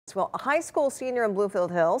Well, a high school senior in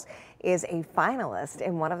Bluefield Hills is a finalist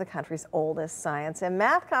in one of the country's oldest science and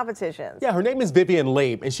math competitions. Yeah, her name is Vivian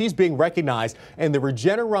Leib, and she's being recognized in the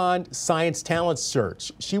Regeneron Science Talent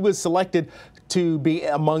Search. She was selected to be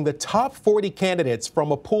among the top 40 candidates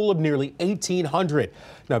from a pool of nearly 1,800.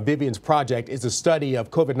 Now, Vivian's project is a study of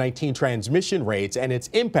COVID-19 transmission rates and its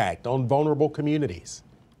impact on vulnerable communities.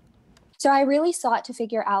 So I really sought to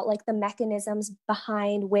figure out the mechanisms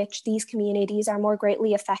behind which these communities are more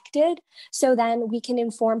greatly affected, so then we can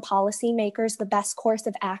inform policymakers the best course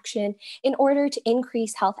of action in order to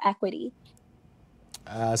increase health equity.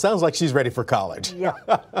 Sounds like she's ready for college. Yeah.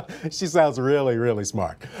 She sounds really, really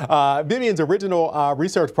smart. Vivian's original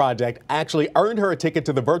research project actually earned her a ticket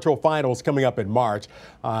to the virtual finals coming up in March.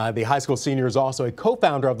 The high school senior is also a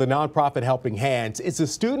co-founder of the nonprofit Helping Hands. It's a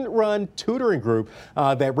student-run tutoring group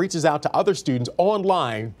that reaches out to other students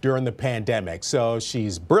online during the pandemic. So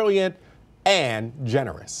she's brilliant and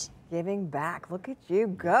generous. Giving back. Look at you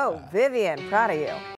go. Vivian, proud of you.